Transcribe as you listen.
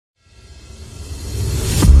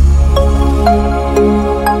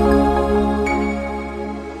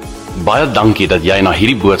Baie dankie dat jy na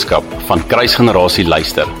hierdie boodskap van Kruisgenerasie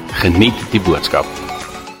luister. Geniet die boodskap.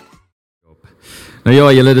 Nou ja,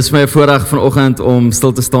 julle, dis my voorreg vanoggend om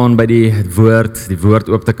stil te staan by die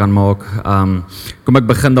woord oop te kan maak. Kom ek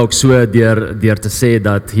begin dalk so deur te sê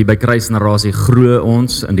dat hier by Kruisgenerasie glo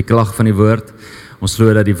ons in die klag van die woord. Ons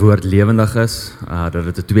glo dat die woord lewendig is, dat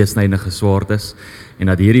dit 'n tweesnydige swaard is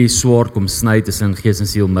en dat hierdie swaard kom sny tussen gees en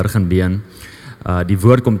siel, murg en been. Die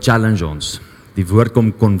woord kom challenge ons. Die woord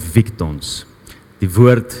kom convict ons. Die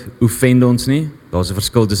woord offend ons nie. Daar's 'n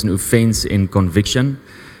verskil tussen offense en conviction.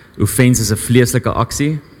 Offense is 'n vleeslike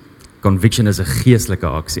aksie, conviction is 'n geestelike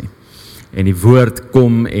aksie. En die woord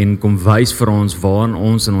kom wys vir ons waar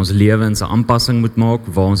ons in ons lewens 'n aanpassing moet maak,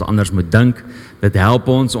 waar ons anders moet dink. Dit help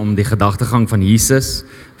ons om die gedagtegang van Jesus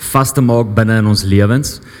vas te maak binne in ons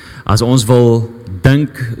lewens. As ons wil dink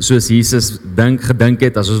soos Jesus gedink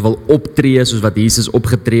het, as ons wil optree soos wat Jesus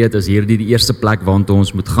opgetree het, is hierdie die eerste plek waartoe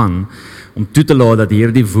ons moet gaan, om toe te laat dat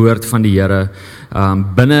hierdie woord van die Here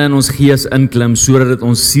binne in ons gees inklim, sodat dit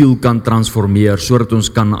ons siel kan transformeer, sodat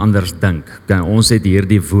ons kan anders dink. Ons het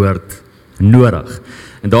hierdie woord nodig.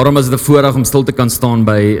 En daarom is dit 'n voorreg om stil te kan staan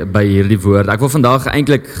by hierdie woord. Ek wil vandag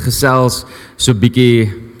eintlik gesels so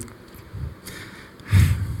bietjie,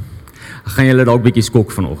 gaan julle dalk bietjie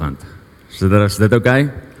skok vanoggend. Is dit okay?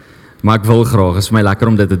 Maar ek wil graag, is vir my lekker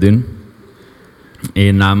om dit te doen.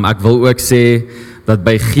 En ek wil ook sê dat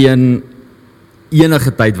by geen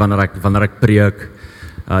enige tyd wanneer ek preek,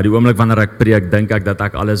 die oomblik wanneer ek preek, dink ek dat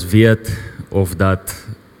ek alles weet, of dat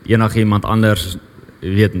enigiemand anders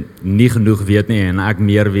nie genoeg weet nie, en ek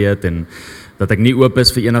meer weet, en dat ek nie oop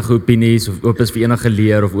is vir enige opinies, of oop is vir enige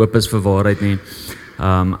leer, of oop is vir waarheid nie.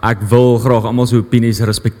 Ek wil graag almal se opinies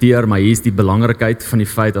respekteer, maar hier is die belangrikheid van die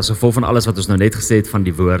feit, as gevolg van alles wat ons nou net gesê het van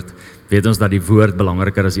die woord, weet ons dat die woord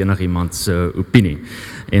belangriker is enigiemand se opinie.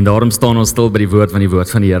 En daarom staan ons stil by die woord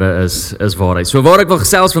van die Here is waarheid. So waar ek wil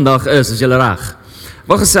gesels vandag is julle reg? Ek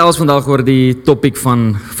wil gesels vandag oor die topik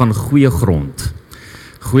van goeie grond.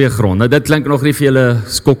 Goeie grond. Nou dit klink nog nie vir julle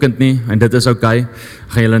skokkend nie, en dit is okay,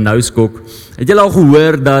 gaan julle nou skok. Het julle al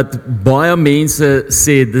gehoor dat baie mense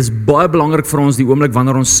sê, dis baie belangrik vir ons die oomblik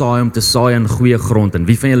wanneer ons saai, om te saai in goeie grond, en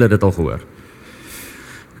wie van julle dit al gehoor?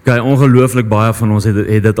 Okay, ongelooflik baie van ons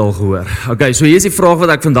het dit al gehoor. Okay, so hier is die vraag wat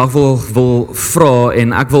ek vandag wil vra,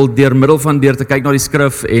 en ek wil deur middel van deur te kyk na die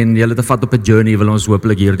skrif en julle te vat op 'n journey, wil ons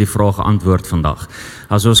hopelik hierdie vraag antwoord vandag.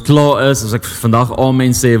 As ons klaar is, as ek vandag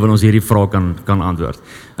amen sê, wil ons hierdie vraag kan antwoord.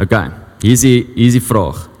 Okay, hier is die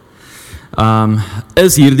vraag.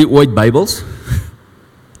 Is hierdie ooit Bybels?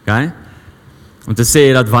 Okay? Om te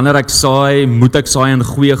sê dat wanneer ek saai, moet ek saai in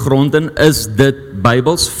goeie grond in, is dit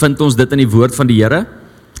Bybels? Vind ons dit in die woord van die Here?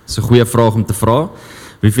 Dis 'n goeie vraag om te vra.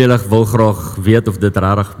 Wie van julle wil graag weet of dit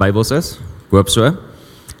regtig Bybels is? Ek hoop so.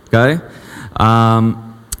 Okay.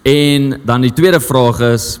 En dan die tweede vraag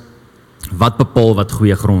is, wat bepaal wat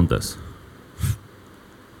goeie grond is?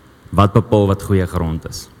 Wat bepaal wat goeie grond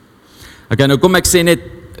is? Okay, nou kom ek sê net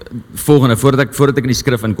volgende, voordat ek in die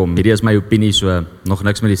skrif inkom. Hierdie is my opinie, so nog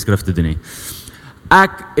niks met die skrif te doen nie.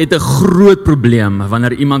 Ek het 'n groot probleem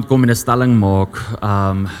wanneer iemand kom en 'n stelling maak,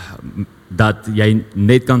 dat jy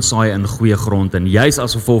net kan saai in goeie grond, en juis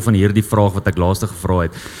as gevolg van hierdie vraag wat ek laaste gevra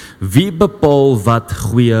het, wie bepaal wat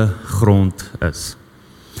goeie grond is?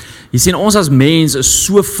 Jy sien, ons as mens is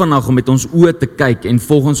so vinnig om met ons oë te kyk en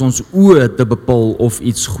volgens ons oë te bepaal of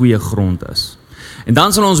iets goeie grond is. En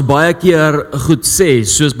dan sal ons baie keer goed sê,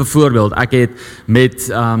 soos byvoorbeeld, ek het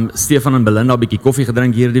met Stefan en Belinda 'n bietjie koffie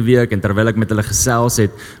gedrink hierdie week, en terwyl ek met hulle gesels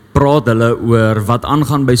het, praat hulle oor wat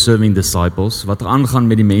aangaan by Sowing Disciples, wat aangaan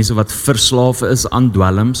met die mense wat verslaaf is aan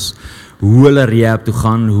dwelms, hoe hulle rehab toe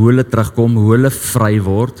gaan, hoe hulle terugkom, hoe hulle vry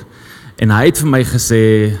word. En hy het vir my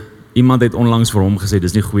gesê, iemand het onlangs vir hom gesê,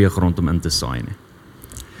 dis nie goeie grond om in te saai nie.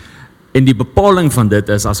 En die bepaling van dit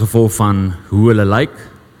is as gevolg van hoe hulle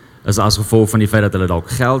lyk, is as gevolg van die feit dat hulle dalk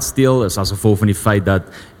geld steel, is as gevolg van die feit dat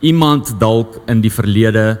iemand dalk in die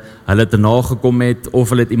verlede hulle te nagekom het, of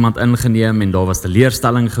hulle het iemand ingeneem en daar was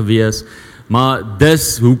teleurstelling gewees, maar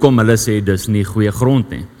dis hoekom hulle sê dis nie goeie grond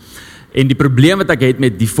nie. En die probleem wat ek het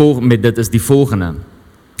met dit is die volgende,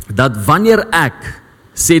 dat wanneer ek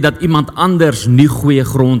sê dat iemand anders nie goeie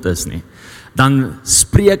grond is nie, dan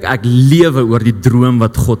spreek ek lewe oor die droom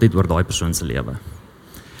wat God het oor daai persoon se lewe.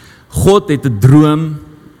 God het 'n droom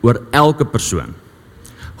oor elke persoon.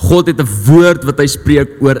 God het 'n woord wat hy spreek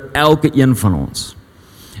oor elke een van ons.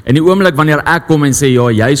 In die oomblik wanneer ek kom en sê, ja,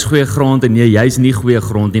 jy's goeie grond en nee, jy's nie goeie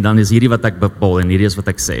grond nie, dan is hierdie wat ek bepaal en hierdie is wat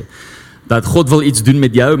ek sê. Dat God wil iets doen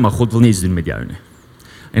met jou, maar God wil nie iets doen met jou nie.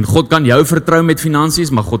 En God kan jou vertrou met finansies,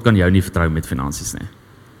 maar God kan jou nie vertrou met finansies nie.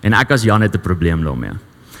 En ek as Jan het 'n probleem daarmee.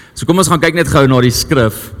 So kom ons gaan kyk net gou na die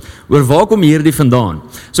skrif, oor waar kom hierdie vandaan?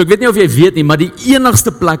 So ek weet nie of jy weet nie, maar die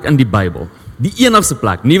enigste plek in die Bybel, die enigste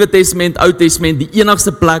plek, Nuwe Testament, Ou Testament, die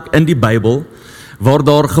enigste plek in die Bybel, waar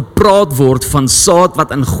daar gepraat word van saad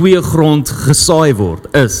wat in goeie grond gesaai word,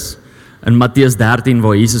 is in Matteus 13,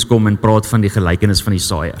 waar Jesus kom en praat van die gelykenis van die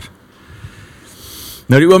saaier.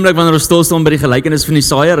 Nou die oomblik wanneer ons stil staan by die gelykenis van die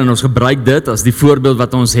saaier en ons gebruik dit as die voorbeeld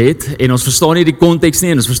wat ons het en ons verstaan nie die konteks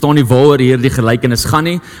nie en ons verstaan nie waaroor hierdie gelykenis gaan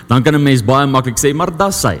nie, dan kan 'n mens baie maklik sê, maar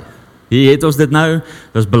dis sy. Hier het ons dit nou,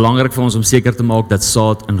 dit is belangrik vir ons om seker te maak dat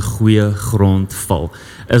saad in goeie grond val.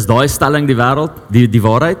 Is daai stelling die wêreld, die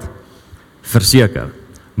waarheid? Verseker.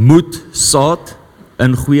 Moet saad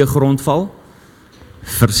in goeie grond val?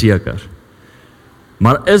 Verseker.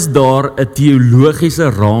 Maar is daar 'n teologiese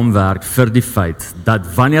raamwerk vir die feit dat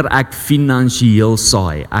wanneer ek finansiëel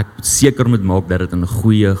saai, ek seker moet maak dat dit in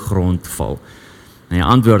goeie grond val? En die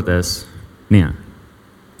antwoord is, nee,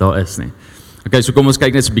 daar is nie. Okay, so kom ons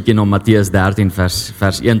kyk net so 'n bietjie na Matteus 13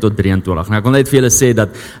 vers 1 tot 23. Nou ek wil net vir julle sê dat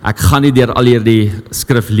ek gaan nie deur al hierdie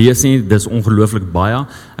skrif lees nie, dis ongelooflik baie.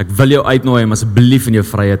 Ek wil jou uitnooi om asseblief in jou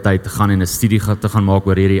vrye tyd te gaan en 'n studie te gaan maak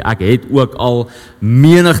oor hierdie. Ek het ook al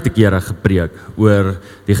menigte kere gepreek oor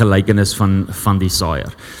die gelykenis van die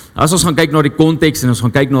saaier. As ons gaan kyk na die konteks en ons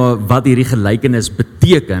gaan kyk na wat hierdie gelykenis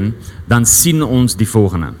beteken, dan sien ons die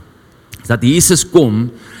volgende. Dat Jesus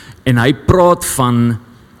kom en hy praat van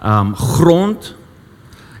grond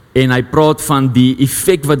en hy praat van die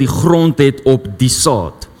effek wat die grond het op die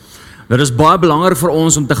saad. Dit is baie belangrik vir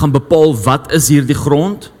ons om te gaan bepaal wat is hierdie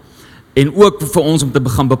grond en ook vir ons om te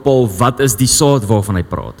gaan bepaal wat is die saad waarvan hy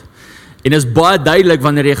praat. En is baie duidelik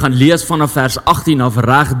wanneer jy gaan lees vanaf vers 18 af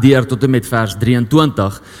reg deur tot en met vers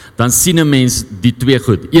 23, dan sien 'n mens die twee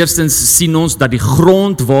goed. Eerstens sien ons dat die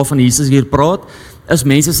grond waarvan Jesus hier praat, is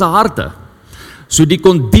mense se harte. So die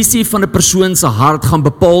kondisie van 'n persoon se hart gaan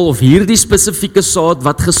bepaal of hierdie spesifieke saad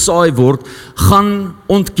wat gesaai word, gaan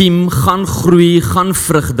ontkiem, gaan groei, gaan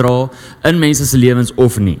vrug dra in mense se lewens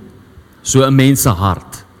of nie. So 'n mens se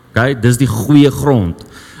hart. Okay, dis die goeie grond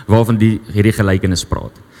waarvan hierdie gelykenis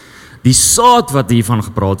praat. Die saad wat hiervan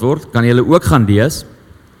gepraat word, kan julle ook gaan lees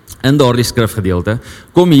in daardie skrifgedeelte.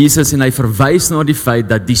 Kom Jesus en hy verwys na die feit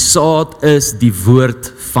dat die saad is die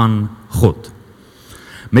woord van God.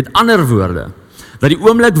 Met ander woorde, dat die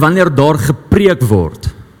oomblik wanneer daar gepreek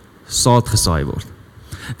word, saad gesaai word.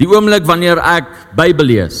 Die oomblik wanneer ek Bybel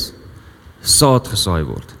lees, saad gesaai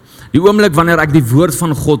word. Die oomblik wanneer ek die woord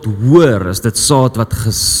van God hoor, is dit saad wat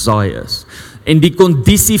gesaai is. En die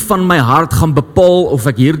kondisie van my hart gaan bepaal of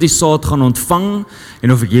ek hierdie saad gaan ontvang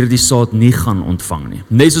en of ek hierdie saad nie gaan ontvang nie.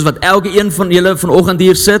 Net soos wat elke een van julle vanoggend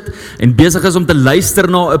hier sit en besig is om te luister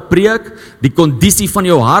na 'n preek, die kondisie van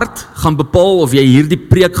jou hart gaan bepaal of jy hierdie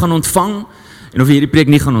preek gaan ontvang en of jy hierdie preek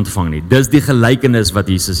nie gaan ontvang nie. Dis die gelykenis wat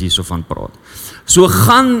Jesus hierso van praat. So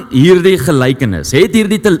gaan hierdie gelykenis, het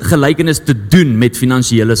hierdie gelykenis te doen met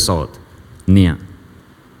finansiële saad? Nee,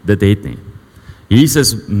 dit het nie.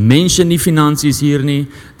 Jesus mention nie finansies hier nie,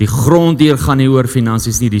 die grond hier gaan nie oor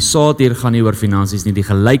finansies nie, die saad hier gaan nie oor finansies nie, die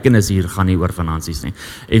gelykenis hier gaan nie oor finansies nie.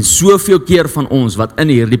 En soveel keer van ons wat in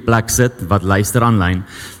hierdie plek sit, wat luister aanlyn,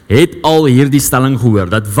 het al hierdie stelling gehoor,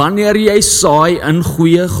 dat wanneer jy saai in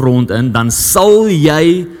goeie grond in, dan sal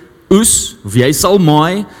jy oes, of jy sal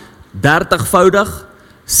maai, 30voudig,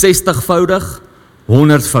 60voudig,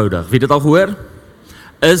 100voudig. Wie het dit al gehoor?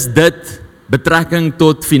 Is dit betrekking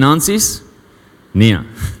tot finansies? Nee,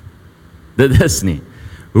 dit is nie.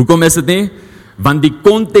 Hoekom is dit nie? Want die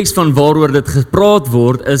konteks van waaroor dit gepraat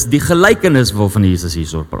word, is die gelykenis waarvan Jesus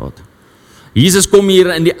hierso praat. Jesus kom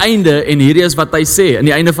hier in die einde, en hierdie is wat hy sê, in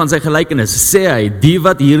die einde van sy gelykenis, sê hy, die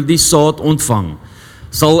wat hierdie saad ontvang,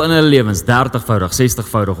 sal in hulle lewens 30voudig,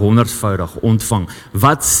 60voudig, 100voudig ontvang.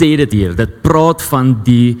 Wat sê dit hier? Dit praat van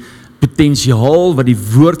die potensiaal wat die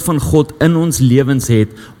woord van God in ons lewens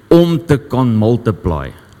het, om te kan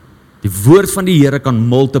multiply. Die woord van die Here kan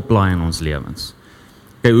multiply in ons lewens.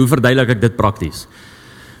 Okay, hoe verduidelik ek dit prakties?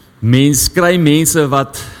 Mens kry mense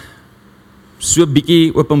wat so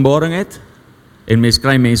bietjie openbaring het, en mens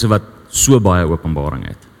kry mense wat so baie openbaring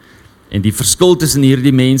het. En die verskil tussen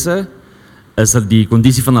hierdie mense, is dat die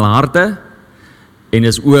kondisie van hulle harte, en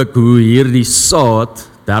is ook hoe hierdie saad,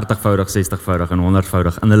 30voudig, 60voudig en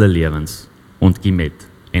 100voudig in hulle lewens, ontkiem het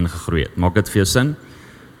en gegroei het. Maak dit vir jou sin?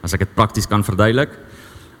 As ek dit prakties kan verduidelik?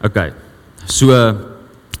 Okay, so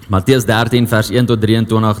Matteus 13 vers 1 tot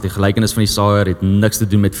 23, die gelykenis van die saaier het niks te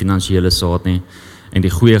doen met finansiële saad nie, en die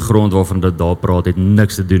goeie grond waarvan dit daar praat, het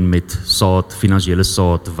niks te doen met saad, finansiële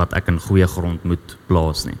saad, wat ek in goeie grond moet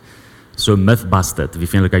plaas nie. So mythbusted, wie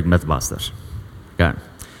van julle kyk Mythbusters? Okay,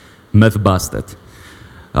 mythbusted.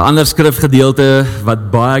 'n ander skrifgedeelte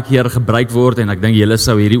wat baie keer gebruik word, en ek dink julle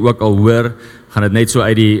sou hierdie ook al hoor, gaan dit net so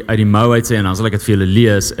uit die mou uit sê, en dan sal ek dit vir julle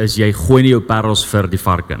lees, is jy gooi nie jou parels vir die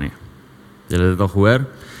varke nie. Julle het dit al gehoor?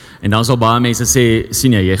 En dan sal baie mense sê,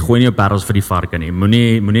 sien jy gooi nie jou parels vir die varke nie,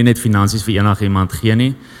 moenie net finansies vir enigiemand gee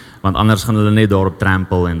nie, want anders gaan hulle net daarop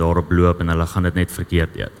trampel en daarop loop, en hulle gaan dit net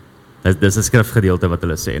verkeerd eet. Dis 'n skrifgedeelte wat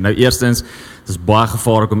hulle sê. Nou eerstens, dit is baie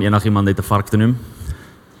gevaarlik om enigiemand net 'n vark te noem.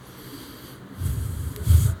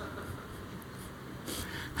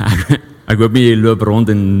 Ek hoop nie jy loop rond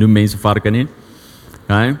en noem mense varke nie.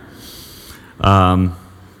 Okay?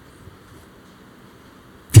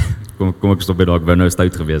 Kom ek stop by daar, ek wou nou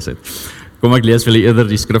stout gewees het. Kom ek lees vir julle eerder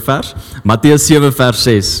die skrifvers. Matteus 7 vers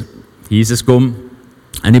 6. Jesus kom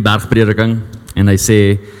in die bergprediking en hy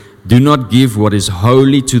sê, "Do not give what is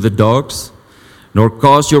holy to the dogs, nor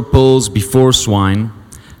cast your pearls before swine,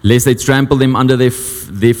 lest they trample them under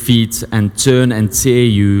their feet and turn and tear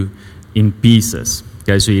you in pieces."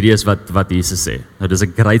 Okay, so hierdie is wat Jesus sê. Nou dis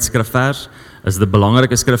 'n great skrifvers, is dit 'n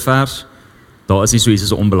belangrike skrifvers? Daar is nie so iets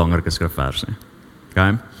as 'n onbelangrike skrifvers nie.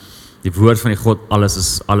 Okay? Die woord van die God,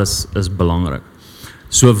 alles is belangrik.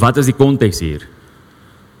 So wat is die konteks hier?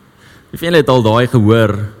 Julle het al daai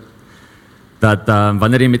gehoor dat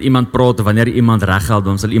wanneer jy met iemand praat of wanneer jy iemand regheld,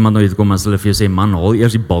 dan sal iemand nooit kom en sal vir jou sê, "Man, haal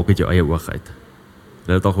eers die balk uit jou eie oog uit."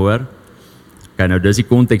 Julle het al gehoor? Okay, nou dis die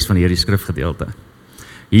konteks van hierdie skrifgedeelte.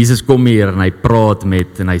 Jesus kom hier en hy praat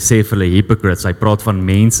en hy sê vir hulle hypocrites, hy praat van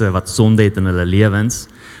mense wat sonde het in hulle lewens,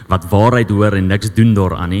 wat waarheid hoor en niks doen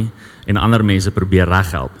daaraan nie, en ander mense probeer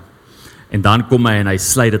reghelp. En dan kom hy en hy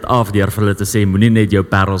sluit dit af deur vir hulle te sê, moenie net jou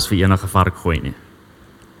parels vir enige vark gooi nie.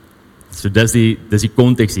 So dis die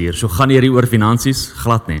konteks hier. So gaan hierdie oor finansies?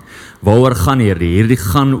 Glad nie. Waaroor gaan hierdie? Hierdie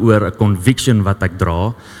gaan oor 'n conviction wat ek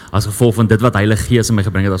dra, as gevolg van dit wat Heilige Gees in my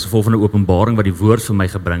gebring het, as gevolg van 'n openbaring wat die woord vir my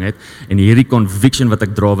gebring het, en hierdie conviction wat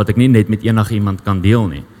ek dra, wat ek nie net met enige iemand kan deel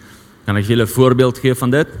nie. Kan ek julle 'n voorbeeld gee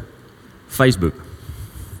van dit? Facebook.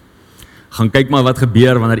 Gaan kyk maar wat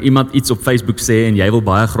gebeur wanneer iemand iets op Facebook sê en jy wil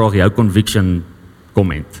baie graag jou conviction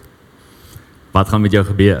comment. Wat gaan met jou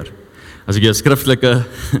gebeur? As ek jou skriftelike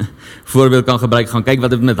voorbeeld kan gebruik, gaan kyk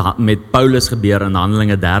wat het met Paulus gebeur in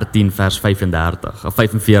Handelinge 13 vers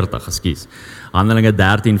 45, ekskuus. Handelinge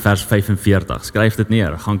 13 vers 45, skryf dit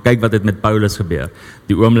neer. Gaan kyk wat het met Paulus gebeur.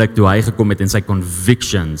 Die oomblik toe hy gekom het en sy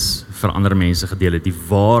convictions vir ander mense gedeel het, die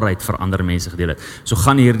waarheid vir ander mense gedeel het. So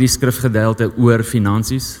gaan hierdie skrifgedeelte oor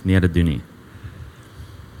finansies? Nee, dit doen nie.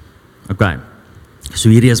 Okay, so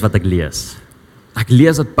hierdie is wat ek lees. Ek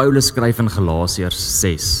lees dat Paulus skryf in Galasiërs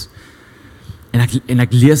 6. En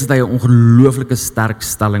ek lees dat hy 'n ongelooflike sterk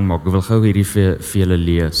stelling maak. Ek wil gou hierdie vir julle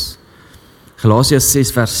lees. Galasiërs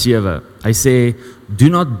 6 vers 7. Hy sê, "Do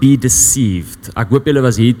not be deceived." Ek hoop julle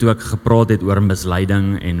was hier toe ek gepraat het oor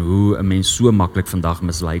misleiding en hoe 'n mens so maklik vandag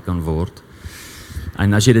mislei kan word.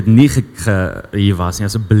 En as jy dit nie hier was nie,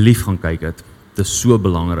 asseblief gaan kyk dit. Dit is so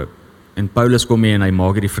belangrik. En Paulus kom hier en hy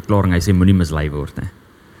maak hierdie verklaring. Hy sê moenie mislei word nie.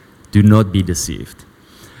 Do not be deceived.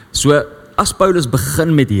 So as Paulus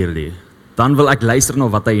begin met hierdie, dan wil ek luister na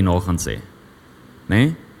wat hy hierna gaan sê.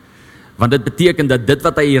 Nee? Want dit beteken dat dit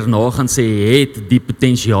wat hy hierna gaan sê, het die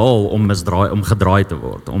potensiaal om gedraai te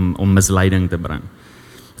word, om misleiding te bring.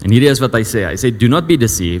 En hierdie is wat hy sê. Hy sê, "Do not be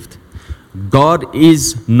deceived. God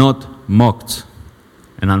is not mocked."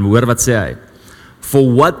 En dan hoor wat sê hy. "For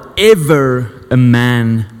whatever a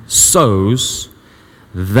man sows,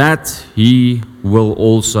 that he will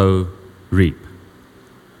also reap."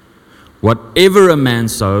 Whatever a man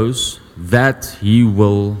sows, that he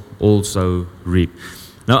will also reap.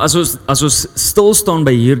 Nou as ons stil staan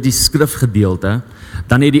by hierdie skrifgedeelte,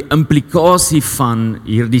 dan het die implikasie van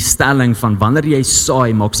hierdie stelling van wanneer jy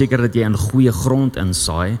saai, maak seker dat jy in goeie grond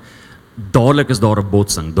insaai, dadelik is daar 'n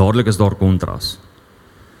botsing, dadelik is daar kontras.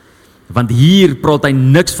 Want hier praat hy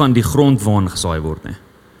niks van die grond waarin gesaai word nie.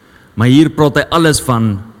 Maar hier praat hy alles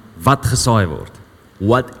van wat gesaai word.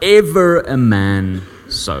 Whatever a man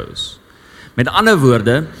sows. Met ander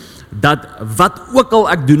woorde, dat wat ook al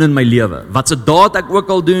ek doen in my lewe, wat se daad ek ook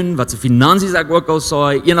al doen, wat se finansies ek ook al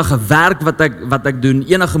saai, enige werk wat ek doen,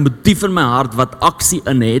 enige motief in my hart wat aksie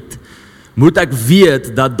in het, moet ek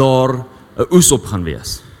weet dat daar 'n oes op gaan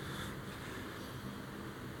wees.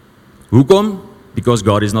 Hoekom? Because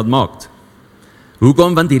God is not mocked.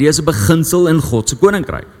 Hoekom? Want hierdie is 'n beginsel in God se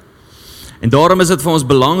koninkryk. En daarom is dit vir ons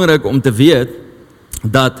belangrik om te weet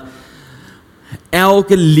dat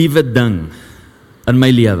elke liewe ding in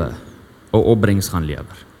my lewe 'n opbrengs gaan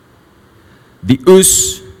lewer. Die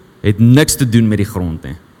oes het niks te doen met die grond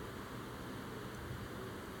nie.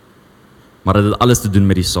 Maar dit het alles te doen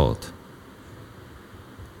met die saad.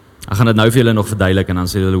 Ek gaan dit nou vir julle nog verduidelik en dan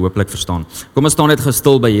sal julle hooplik verstaan. Kom ons staan net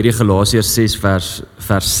gestil by hierdie Galasiërs 6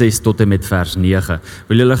 vers 6 tot en met vers 9.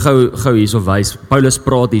 Wil julle gou hierso wys. Paulus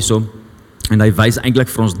praat hierso en hy wys eintlik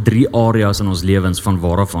vir ons 3 areas in ons lewens van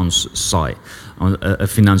waaraf ons saai. 'n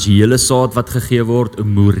Finansiële saad wat gegee word, 'n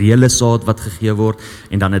morele saad wat gegee word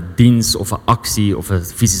en dan 'n diens of 'n aksie of 'n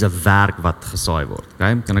fisiese werk wat gesaai word.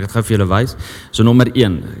 Okay? Kan ek dit gou vir julle wys? So nommer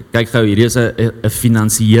 1, kyk gou, hierdie is 'n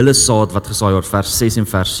finansiële saad wat gesaai word, vers 6 en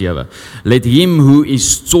vers 7. Let him who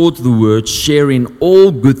is taught the word share in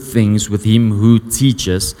all good things with him who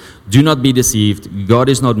teaches. Do not be deceived. God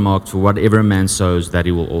is not mocked, for whatever a man sows, that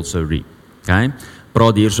he will also reap. Okay?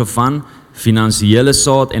 Praat hierso van finansiële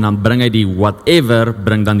saad en dan bring hy die whatever,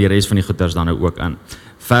 bring dan die res van die goeders dan nou ook in.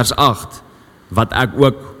 Vers 8, wat ek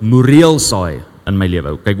ook moreel saai in my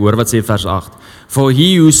lewe. Kyk, hoor wat sê vers 8. For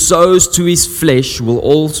he who sows to his flesh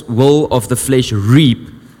will of the flesh reap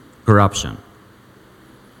corruption.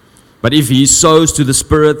 But if he sows to the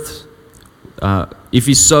spirit,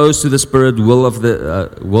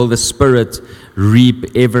 will the spirit reap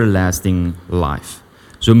everlasting life.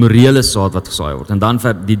 So morele saad wat gesaai word. En dan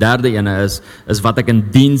vir die derde ene is wat ek in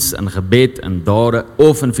diens, in gebed, in dade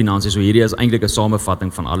of in finansies. So hierdie is eintlik 'n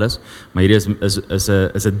samevatting van alles, maar hierdie is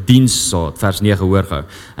 'n dienssaad, vers 9 hoor gou.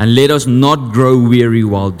 And let us not grow weary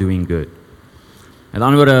while doing good. Met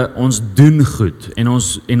ander woorde, ons doen goed en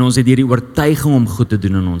ons het hierdie oortuiging om goed te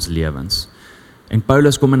doen in ons lewens. En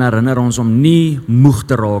Paulus kom en herinner ons om nie moeg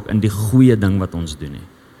te raak in die goeie ding wat ons doen nie.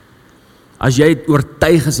 As jy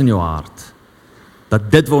oortuig is in jou hart dat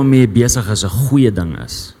dit waarmee jy besig is 'n goeie ding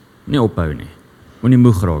is, nie ophou nie, moenie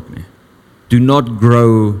moeg raak nie. Do not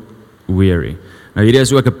grow weary. Nou hierdie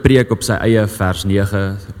is ook 'n preek op sy eie, vers 9,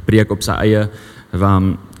 'n preek op sy eie,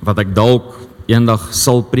 wat ek dalk eendag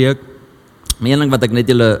sal preek. Maar een ding wat ek net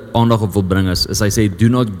julle aandag op wil bring is hy sê, do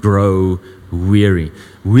not grow weary.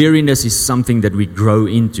 Weariness is something that we grow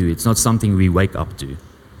into, it's not something we wake up to.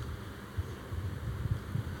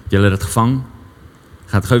 Julle het dit gevang? Ek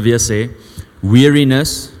gaan dit gou weer sê.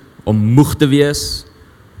 Weariness, om moeg te wees,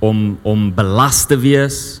 om belast te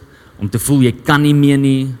wees, om te voel jy kan nie meer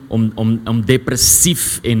nie, om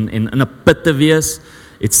depressief en in 'n put te wees,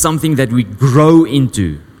 it's something that we grow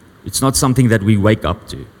into. It's not something that we wake up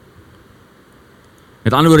to.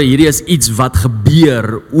 Met ander woorde, hierdie is iets wat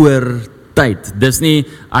gebeur oor tyd. Dis nie,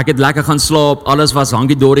 ek het lekker gaan slaap, alles was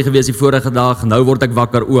hankie-dorie gewees die vorige dag, nou word ek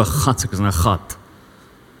wakker, gat, ek is in 'n gat.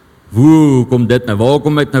 Hoe kom dit nou? Waar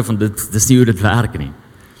kom dit nou van? Dis nie hoe dit werk nie.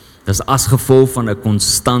 Dis as gevolg van 'n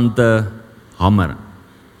konstante hamer.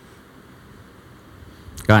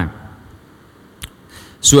 Okay.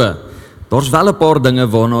 So, daar's wel 'n paar dinge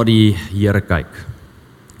waarna die Here kyk.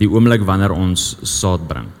 Die oomblik wanneer ons saad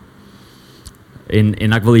bring.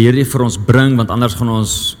 En ek wil hierdie vir ons bring, want anders gaan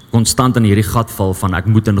ons konstant in hierdie gat val van ek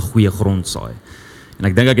moet in goeie grond saai. En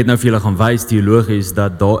ek dink ek het nou vir julle gaan wys teologies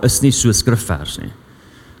dat daar is nie so skrifvers nie.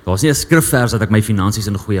 Daar is nie 'n skrifvers dat ek my finansies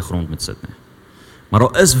in 'n goeie grond moet sit nie. Maar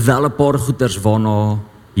daar is wel 'n paar goeders waarna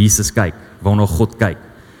Jesus kyk, waarna God kyk.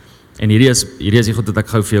 En hierdie is die goed wat ek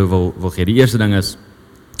gou vir jou wil gee. Die eerste ding is,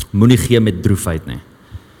 moenie gee met droefheid nie.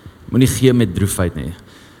 Moenie gee met droefheid nie.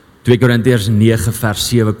 2 Korintiërs 9 vers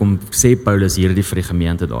 7 kom sê Paulus hierdie vir die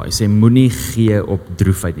gemeente daar. Hy sê moenie gee op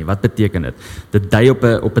droefheid nie. Wat beteken dit? Dit dui op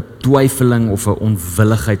 'n twyfeling of 'n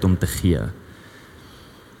onwilligheid om te gee.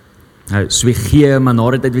 Nou, so jy gee, maar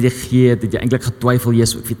na die tyd wat jy gee, het jy eintlik getwyfel,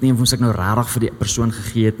 ek weet nie of moes ek nou regtig vir die persoon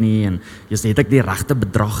gegee het nie, en het ek die regte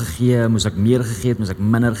bedrag gegee, moes ek meer gegee het, moes ek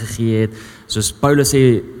minder gegee het, soos Paulus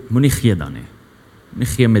sê, moenie gee dan nie, moenie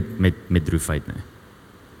gee met droefheid nie.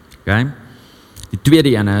 Okay? Die tweede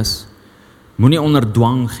een is, moenie onder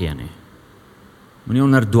dwang gee nie, moenie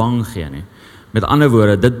onder dwang gee nie. Met ander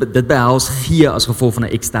woorde, dit behels gee as gevolg van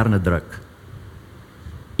 'n eksterne druk.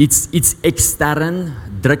 Iets ekstern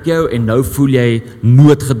druk jou en nou voel jy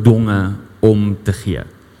noodgedwonge om te gee.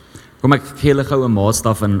 Kom ek gee julle gou 'n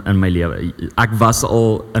maatstaf in my lewe. Ek was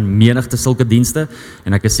al in menigte sulke dienste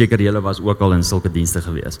en ek is seker julle was ook al in sulke dienste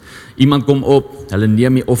gewees. Iemand kom op, hulle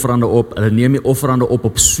neem die offerande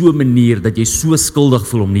op so 'n manier dat jy so skuldig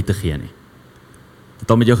voel om nie te gee nie. Wat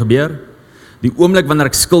het met jou gebeur? Die oomblik wanneer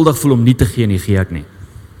ek skuldig voel om nie te gee nie, gee ek nie.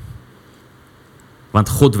 Want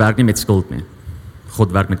God werk nie met skuld nie.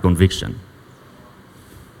 God werk met conviction.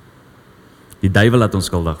 Die duiwel laat ons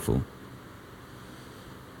skuldig voel.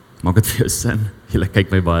 Maak dit vir jou sin? Julle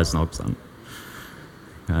kyk my baie snaaks aan.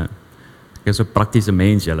 Ja, ek is so 'n praktiese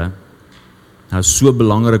mens, julle. Nou is so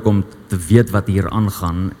belangrik om te weet wat hier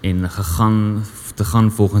aangaan en te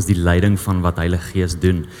gaan volgens die leiding van wat Heilige Gees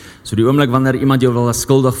doen. So die oomblik wanneer iemand jou wil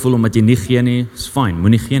skuldig voel omdat jy nie gee nie, is fyn,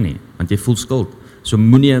 moenie gee nie, want jy voel skuld. So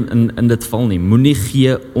moenie in dit val nie, moenie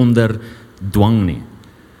gee onder dwang nie,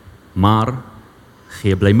 maar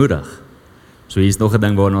gee blymoedig. So hier is nog 'n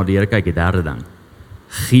ding waarna die Here kyk, die derde ding.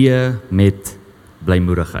 Gee met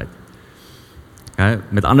blymoedigheid. Okay?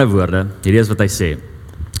 Met ander woorde, hierdie is wat hy sê.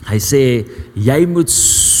 Hy sê, jy moet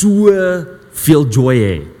so veel joy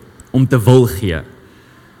hê om te wil gee,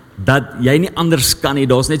 dat jy nie anders kan nie,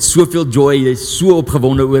 daar's net soveel joy, jy is so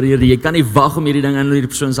opgewonde oor hierdie, jy kan nie wag om hierdie ding in hierdie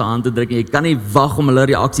persoon se hand te druk, jy kan nie wag om hulle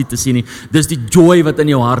reaksie te sien nie, dis die joy wat in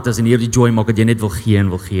jou hart is, en hierdie joy maak dat jy net wil gee en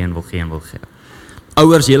wil gee en wil gee en wil gee.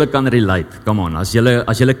 Ouers, julle kan relate, come on, as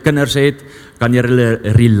julle kinders het, kan julle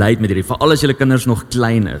relate met hierdie, veral as julle kinders nog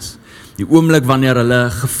klein is. Die oomblik wanneer hulle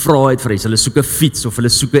gevra het vir iets, hulle soek 'n fiets, of hulle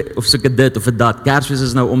soek dit, of dat, Kersfees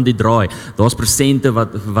is nou om die draai, daar's presente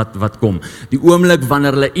wat kom. Die oomblik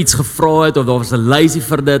wanneer hulle iets gevra het, of daar was 'n lysie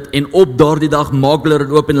vir dit, en op daardie dag maak hulle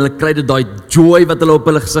dit oop, en hulle kry dit daai joy wat hulle op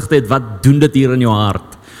hulle gesigte het, wat doen dit hier in jou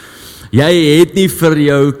hart? Jy het nie vir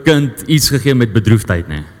jou kind iets gegee met bedroefdheid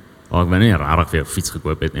nie. Ek weet nie rarig vir jou fiets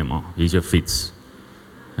gekoop het nie, maar hier is jou fiets.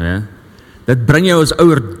 Ja? Dit bring jou as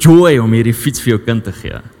ouer joy om hierdie fiets vir jou kind te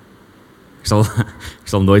gee. Ek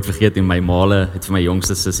sal nooit vergeet nie, my maale het vir my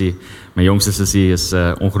jongste sussie is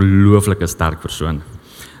 'n ongelooflike sterk persoon.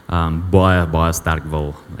 Baie sterk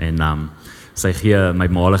wil, en my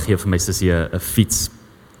maale gee vir my sussie 'n fiets,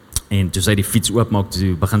 en toe sy die fiets oopmaak,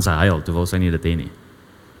 toe begin sy huil, toe wil sy nie dit hê nie.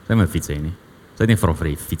 Sy my fiets hê nie. Sy het nie vra vir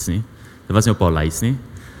die fiets nie. Dit was nie op haar lys nie.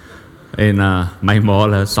 En my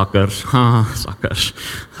maale, sakkers,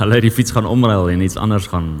 hulle het die fiets gaan omruil en iets anders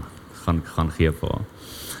gaan gee vir haar.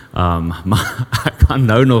 Maar ek kan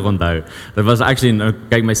nou nog onthou, dit was actually, nou,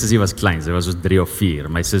 kyk, my sussie was klein, sy was so 3 of 4,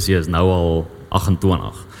 my sussie is nou al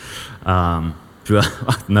 28.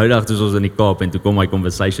 Nou dag toe ons in die Kaap, en toe kom my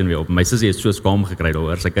conversation weer op, my sussie het so skaam gekry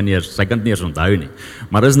daaroor, sy kan nie eers onthou nie,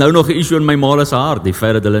 maar is nou nog 'n issue in my maale se hart, die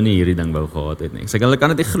feit dat hulle nie hierdie ding wou gehad het nie, hulle kan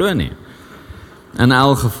dit nie glo nie. In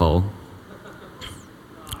elk geval,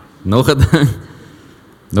 nog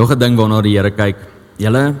 'n ding waarna die Here kyk,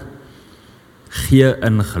 julle gee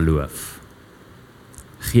in geloof.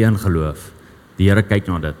 Gee in geloof. Die Here kyk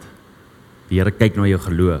na dit. Die Here kyk na jou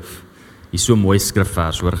geloof. Hier is so 'n mooi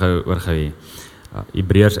skrifvers, hoor gou.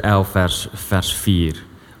 Hebreërs 11 vers 4.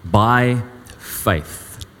 By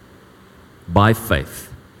faith,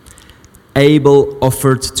 Abel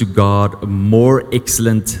offered to God a more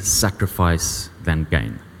excellent sacrifice than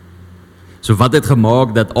Cain. So wat het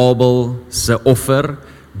gemaak dat Abel se offer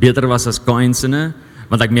beter was as Cain se?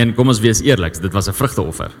 Want ek meen, kom ons wees eerlik, dit was 'n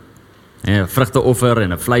vrugteoffer. 'n Vrugteoffer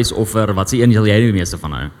en 'n vleisoffer, wat se een sal jy die meeste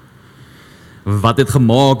van hou? Wat het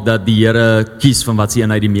gemaak dat die Here kies van wat se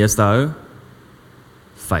een hy die meeste hou?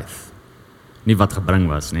 Faith. Nie wat gebring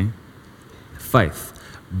was nie. Faith.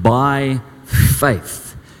 By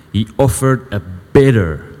faith, he offered a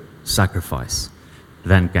better sacrifice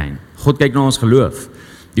than Cain. God kyk na ons geloof.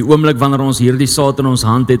 Die oomblik wanneer ons hierdie saad in ons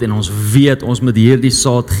hand het en ons weet ons moet hierdie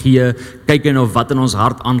saad gee, kyk hy na wat in ons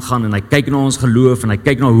hart aangaan en hy kyk na ons geloof en hy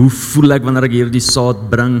kyk na hoe voel ek wanneer ek hierdie saad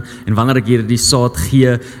bring en wanneer ek hierdie saad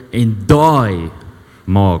gee, en daai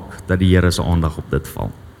maak dat die Here se aandag op dit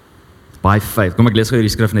val. By faith. Kom ek lees gou hierdie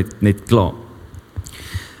skrif net klaar.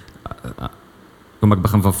 Kom ek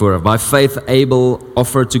begin van voor. By faith Abel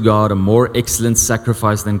offered to God a more excellent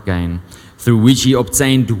sacrifice than Cain, through which he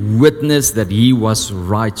obtained witness that he was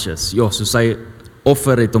righteous. Ja, so sy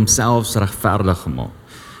offer het homself regverdig gemaak.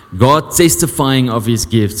 God testifying of his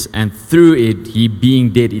gifts, and through it, he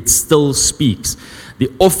being dead, it still speaks. Die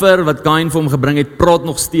offer wat Cain vir hom gebring het, praat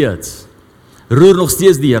nog steeds. Roer nog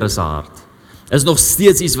steeds die Here se hart. Is nog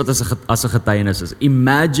steeds iets wat as 'n getuienis is.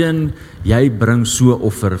 Imagine, jy bring so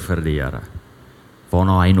offer vir die Here,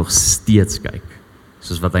 waarna hy nog steeds kyk,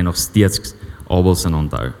 soos wat hy nog steeds Abel se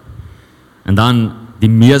onthou. En dan die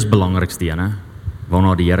mees belangrikste ene,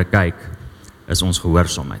 waarna die Here kyk, is ons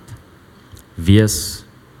gehoorsaamheid. Wees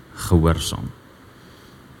gehoorsaam.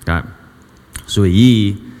 Okay. So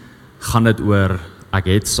hier gaan dit oor, ek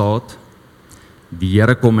het saad, die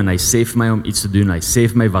Here kom en hy sê vir my om iets te doen, hy sê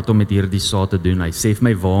vir my wat om met hierdie saad te doen, hy sê vir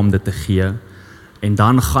my waar om dit te gee, en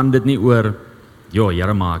dan gaan dit nie oor, ja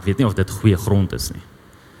Here, maar ek weet nie of dit goeie grond is nie.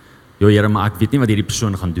 Ja Here, maar ek weet nie wat hierdie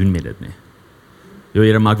persoon gaan doen met dit nie. Ja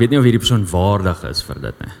Here, maar ek weet nie of hierdie persoon waardig is vir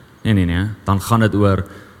dit nie. Nee. Dan gaan dit oor,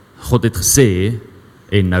 God het gesê,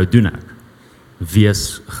 en nou doen ek.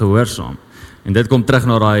 Wees gehoorsaam. En dit kom terug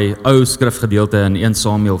na daai ou skrifgedeelte in 1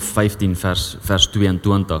 Samuel 15 vers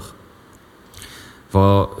 22.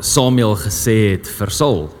 Waar Samuel gesê het vir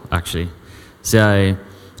Saul, actually, sê hy,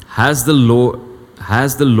 Has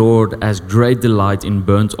the Lord as great delight in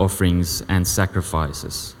burnt offerings and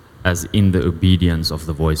sacrifices as in the obedience of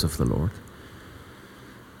the voice of the Lord?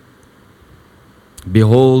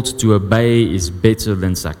 Behold, to obey is better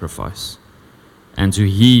than sacrifice, and to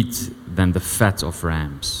heed than the fat of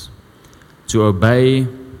rams. To obey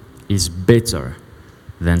is better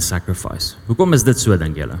than sacrifice. Hoekom is dit so,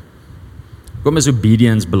 dink julle? Hoekom is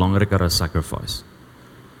obedience belangriker as sacrifice?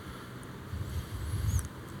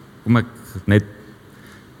 Kom ek net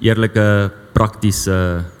eerlike,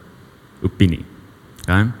 praktiese opinie.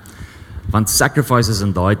 Okay? Want sacrifices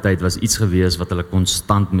in daai tyd was iets gewees wat hulle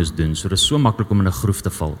konstant moes doen. So dit is so maklik om in 'n groef te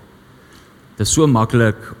val. Dit is so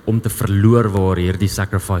maklik om te verloor waar hierdie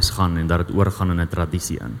sacrifice gaan en dat dit oorgaan in 'n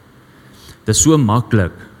tradisie in. Dit is so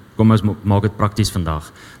maklik, kom ons maak dit prakties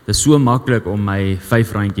vandag. Dit is so maklik om my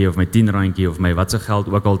R5 of my R10 of my wat se geld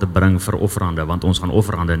ook al te bring vir offerande, want ons gaan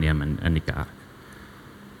offerande neem in die kerk.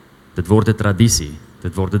 Dit word 'n tradisie,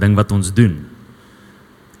 dit word 'n ding wat ons doen.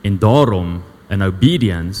 En daarom, in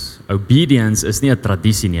obedience is nie 'n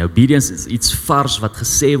tradisie nie, obedience is iets vars wat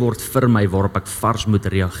gesê word vir my waarop ek vars moet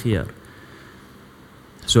reageer.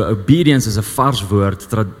 So obedience is 'n vars woord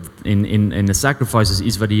en 'n sacrifice is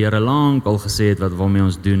iets wat die Here lank al gesê het wat waarmee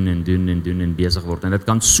ons doen en besig word. En dit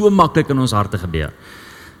kan so maklik in ons harte gebeur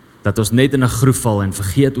dat ons net in 'n groef val en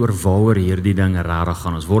vergeet oor waaroor hierdie dinge regtig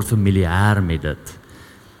gaan. Ons word familier met dit.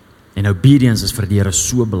 En obedience is vir die Here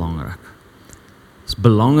so belangrik. Dit is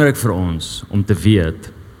belangrik vir ons om te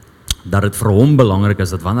weet dat dit vir hom belangrik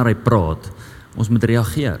is dat wanneer hy praat, ons moet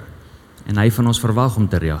reageer. En hy van ons verwag om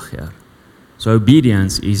te reageer. So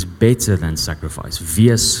obedience is better than sacrifice.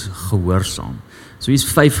 Wees gehoorsaam. So hier's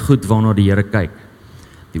 5 goed waarna die Here kyk.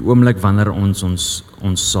 Die oomblik wanneer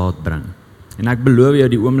ons saad bring. En ek beloof jou,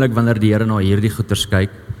 die oomblik wanneer die Here na hierdie goeters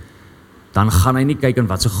kyk, dan gaan hy nie kyk in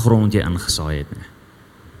wat se grond jy ingesaai het nie.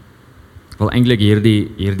 Ek wil eintlik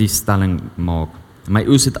hierdie stelling maak. My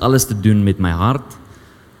oes het alles te doen met my hart,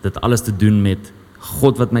 dit alles te doen met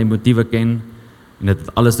God wat my motiewe ken, en dit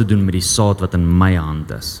het alles te doen met die saad wat in my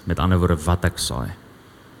hand is, met ander woorde wat ek saai.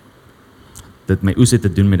 My oes het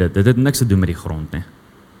te doen met dit het niks te doen met die grond nie.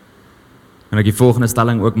 En ek die volgende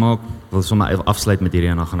stelling ook maak, wil sommer afsluit met hierdie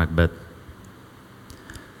en dan gaan ek bid.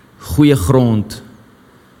 Goeie grond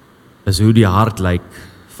is hoe die hart lyk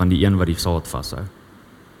van die een wat die saad vashou.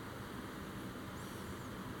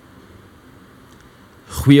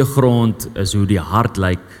 Goeie grond is hoe die hart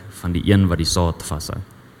lyk van die een wat die saad vashou.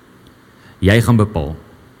 Jy gaan bepaal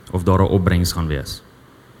of daar 'n opbrengs gaan wees.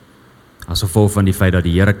 As gevolg van die feit dat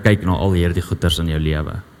die Here kyk na al hierdie goeders in jou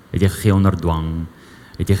lewe. Het jy gegee onder dwang?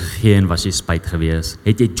 Het jy gegee en was jy spyt gewees?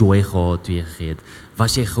 Het jy joy gehad toe jy gegee het?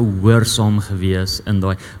 Was jy gehoorsaam gewees in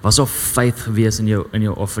daai? Was daar faith gewees in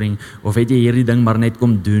jou offering? Of het jy hierdie ding maar net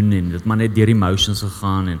kom doen en dit maar net deur emotions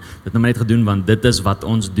gegaan en dit nou maar net gedoen want dit is wat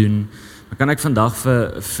ons doen? Dan kan ek vandag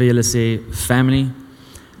vir julle sê, family,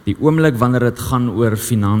 die oomblik wanneer dit gaan oor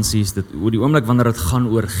finansies, die oomblik wanneer dit gaan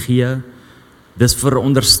oor gee, dis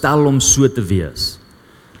veronderstel om so te wees,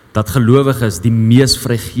 dat gelowiges die mees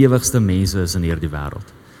vrygewigste mense is in hierdie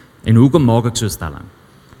wêreld. En hoekom maak ek so 'n stelling?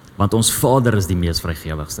 Want ons Vader is die mees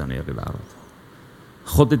vrygewigste in hierdie wêreld.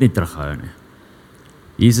 God het nie teruggehou nie.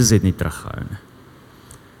 Jesus het nie teruggehou nie.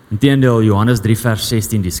 Inteendeel, Johannes 3 vers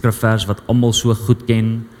 16, die skrifvers wat almal so goed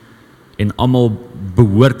ken, en almal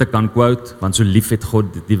behoort te kan quote, want so lief het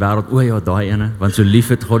God die wêreld, o ja, daai ene, want so lief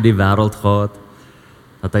het God die wêreld gehad,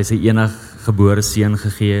 dat hy sy eniggebore seun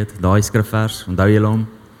gegee het, daai skrifvers, onthou julle hom?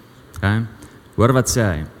 Okay. Hoor wat sê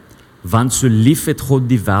hy, want so lief het God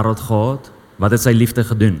die wêreld gehad, wat het sy liefde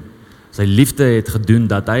gedoen? Sy liefde het gedoen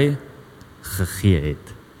dat hy gegee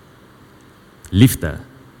het. Liefde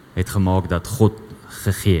het gemaak dat God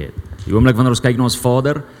gegee het. Die oomblik wanneer ons kyk na ons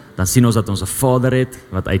Vader, dan sien ons dat ons 'n Vader het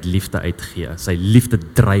wat uit liefde uitgee. Sy liefde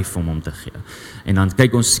dryf om te gee. En dan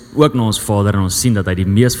kyk ons ook na ons Vader en ons sien dat hy die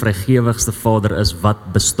mees vrygewigste Vader is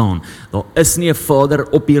wat bestaan. Daar is nie 'n Vader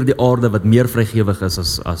op hierdie aarde wat meer vrygewig is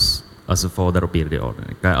as 'n Vader op hierdie aarde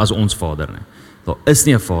nie. As ons Vader nie. Daar is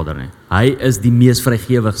nie 'n Vader nie. Hy is die mees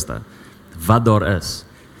vrygewigste wat daar is.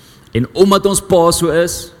 En omdat ons pa so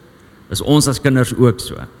is ons as kinders ook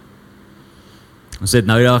so. Ons het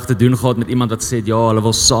nou dag te doen gehad met iemand wat sê, ja, hulle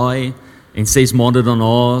wil saai, en 6 maande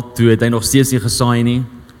daarna, toe het hy nog steeds nie gesaai nie,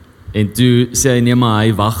 en toe sê hy, nee maar,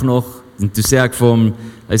 hy wag nog, en toe sê ek vir hom,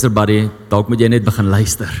 luister buddy, dalk moet jy net begin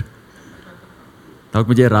luister. Dalk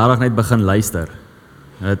moet jy rarig net begin luister.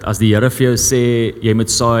 As die Here vir jou sê, jy moet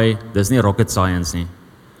saai, dis nie rocket science nie.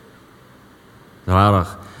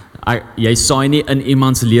 Rarig. Jy saai nie in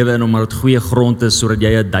iemand se lewe in, omdat dit goeie grond is, sodat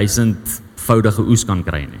jy 'n 1000-voudige oes kan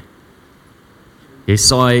kry nie. Jy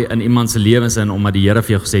saai in iemand se lewens in, omdat die Here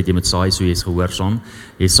vir jou gesê het, jy moet saai, so jy is gehoorsaam.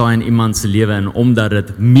 Jy saai in iemand se lewe in, omdat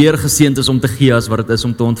dit meer geseënd is om te gee as wat dit is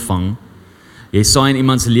om te ontvang. Jy saai in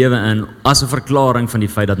iemand se lewe in as 'n verklaring van die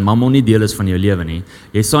feit dat Mammon nie deel is van jou lewe nie.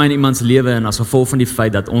 Jy saai in iemand se lewe in as gevolg van die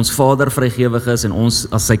feit dat ons Vader vrygewig is en ons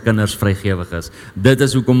as sy kinders vrygewig is. Dit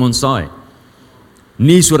is hoekom ons saai.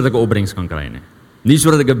 Nie sodat ek 'n opbrengs kan kry nie. Nie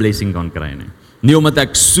sodat ek 'n blessing kan kry nie. Nie omdat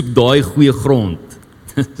ek soek daai goeie grond.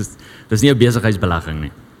 Dis nie 'n besigheidsbelegging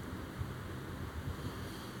nie.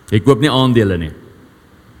 Jy koop nie aandele nie.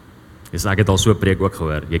 Ek het al so 'n preek ook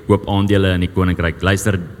gehoor. Jy koop aandele in die koninkryk.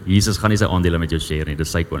 Luister, Jesus gaan nie sy aandele met jou share nie,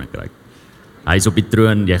 dis sy koninkryk. Hy is op die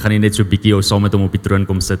troon, jy gaan nie net so bietjie saam met hom op die troon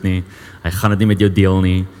kom sit nie. Hy gaan dit nie met jou deel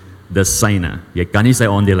nie. Dis syne. Jy kan nie sy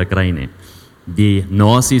aandele kry nie. Die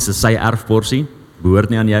nasies is sy erfporsie, behoort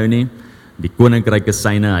nie aan jou nie. Die koninkryk is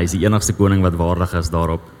syne, hy is die enigste koning wat waardig is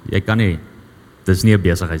daarop. Jy kan nie, dis nie 'n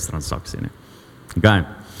besigheidstransaksie nie. Okay.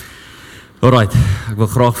 Alright, ek wil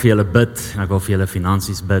graag vir julle bid, en ek wil vir julle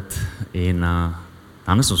finansies bid, en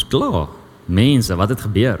dan is ons klaar. Mense, wat het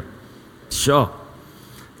gebeur? Sjoe,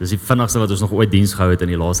 dis die vinnigste wat ons nog ooit diens gehou het in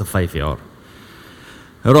die laaste 5 jaar.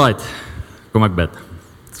 Alright, kom ek bid.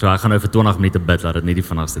 So ek gaan nou vir 20 minute bid, laat dit nie die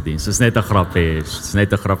vinnigste diens. Dis net 'n grappie, dis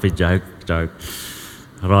net 'n grappie joke.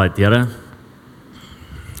 Alright, Here,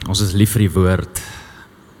 ons is lief vir die woord.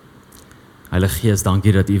 Heilige Gees,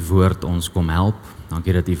 dankie dat u woord ons kom help.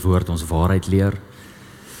 Dankie dat u woord ons waarheid leer.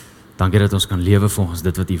 Dankie dat ons kan lewe volgens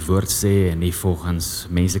dit wat u woord sê en nie volgens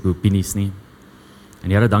menslike opinies nie. En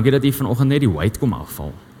Here, dankie dat u vanoggend net die weight kom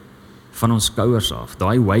afval van ons skouers af.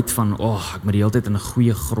 Daai weight van, ek moet die hele tyd in 'n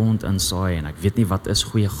goeie grond insaai en ek weet nie wat is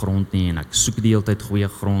goeie grond nie en ek soek die hele tyd goeie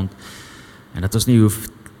grond. En dat ons nie hoef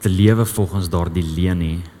te lewe volgens daardie leen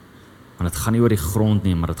nie. Want dit gaan nie oor die grond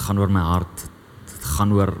nie, maar dit gaan oor my hart. Dit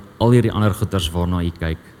gaan oor al hierdie ander goeters waarna u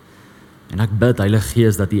kyk. En ek bid, Heilige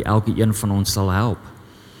Gees, dat u elke een van ons sal help.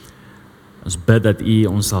 Ons bid dat u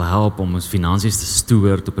ons sal help om ons finansies te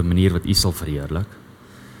steward op 'n manier wat u sal verheerlik.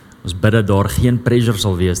 Ons bid dat daar geen pressure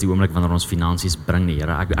sal wees die oomblik wanneer ons finansies bring nie,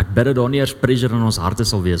 Here. Ek bid dat daar nie eers pressure in ons harte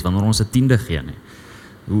sal wees wanneer ons 'n tiende gee nie.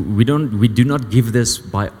 We do not give this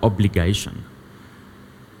by obligation.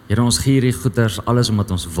 Here, ons gee hierdie goeders alles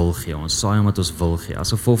omdat ons wil gee. Ons saai omdat ons wil gee.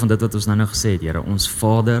 As gevolg van dit wat ons nou gesê het, Here, ons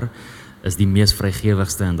Vader is die mees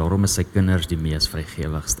vrygewigste en daarom is sy kinders die mees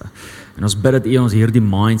vrygewigste. En ons bid dat u ons hierdie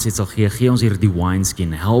mindset sal gee ons hierdie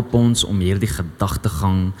wineskin, help ons om hierdie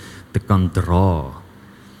gedagtegang te kan dra.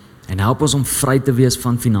 En help ons om vry te wees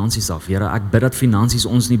van finansies af. Here, ek bid dat finansies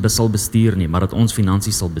ons nie sal bestuur nie, maar dat ons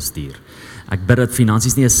finansies sal bestuur. Ek bid dat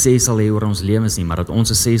finansies nie 'n sê sal hê oor ons lewens nie, maar dat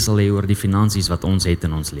ons 'n sê sal hê oor die finansies wat ons het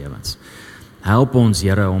in ons lewens. Help ons,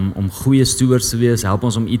 Here, om goeie stewards te wees, help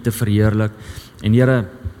ons om u te verheerlik. En Here,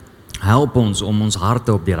 help ons om ons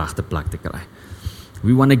harte op die regte plek te kry.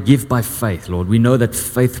 We want to give by faith, Lord. We know that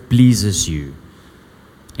faith pleases you.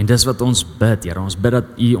 En dis wat ons bid, Here. Ons bid dat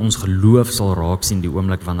u ons geloof sal raak sien die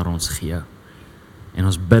oomblik wanneer ons gee. En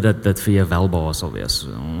ons bid dat dit vir jou welbehae sal wees.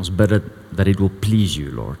 Ons bid that it will please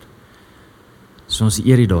you, Lord. So ons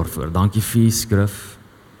eer u daarvoor. Dankie vir u skrif.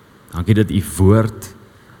 Dankie dat u woord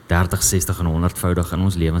 30, 60 en 100voudig in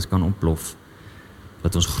ons lewens kan ontplof.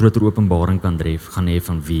 Dat ons groter openbaring kan gaan hê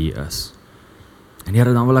van wie u is. En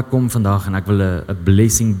Here, dan wil ek kom vandag en ek wil 'n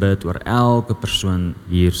blessing bid oor elke persoon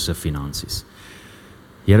hier se finansies.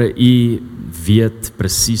 Here, u weet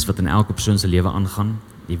presies wat in elke persoon se lewe aangaan.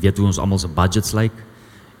 U weet hoe ons almal se budgets lyk.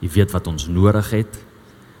 U weet wat ons nodig het.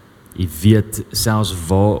 U weet selfs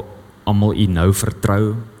waar almal u nou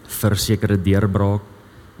vertrou vir sekere deurbraak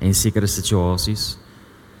en sekere situasies.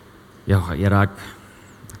 Ja, Here, ek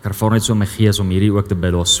ervaar net so in my gees om hierdie ook te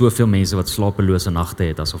bid. Daar's soveel mense wat slapelose nagte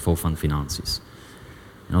het as gevolg van finansies.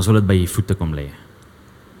 En ons wil dit by u voete kom lê.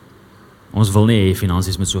 Ons wil nie hê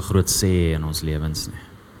finansies moet so groot sê in ons lewens nie.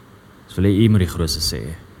 Ons wil hê u moet die grootste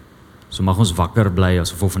sê. So mag ons wakker bly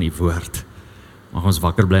as gevolg van u woord. Mag ons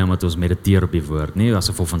wakker bly omdat ons mediteer op die woord, nie as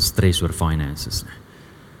gevolg van stres oor finances nie.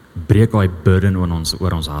 Breek daai burden oor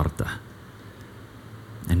ons harte.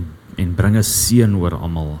 En bring 'n seën oor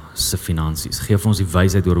almal se finansies. Geef ons die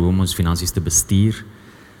wysheid oor hoe om ons finansies te bestuur.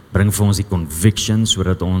 Bring vir ons die conviction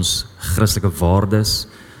sodat ons Christelike waardes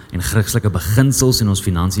en Christelike beginsels in ons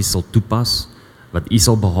finansies sal toepas, wat u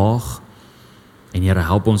sal behaag. En Here,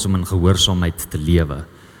 help ons om in gehoorsaamheid te lewe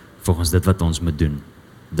volgens dit wat ons moet doen.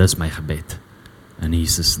 Dis my gebed in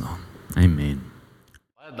Jesus naam. Amen.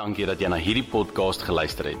 Baie dankie dat jy na hierdie podcast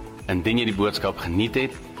geluister het. Indien jy die boodskap geniet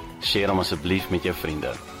het, share hom asseblief met jou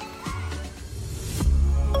vriende.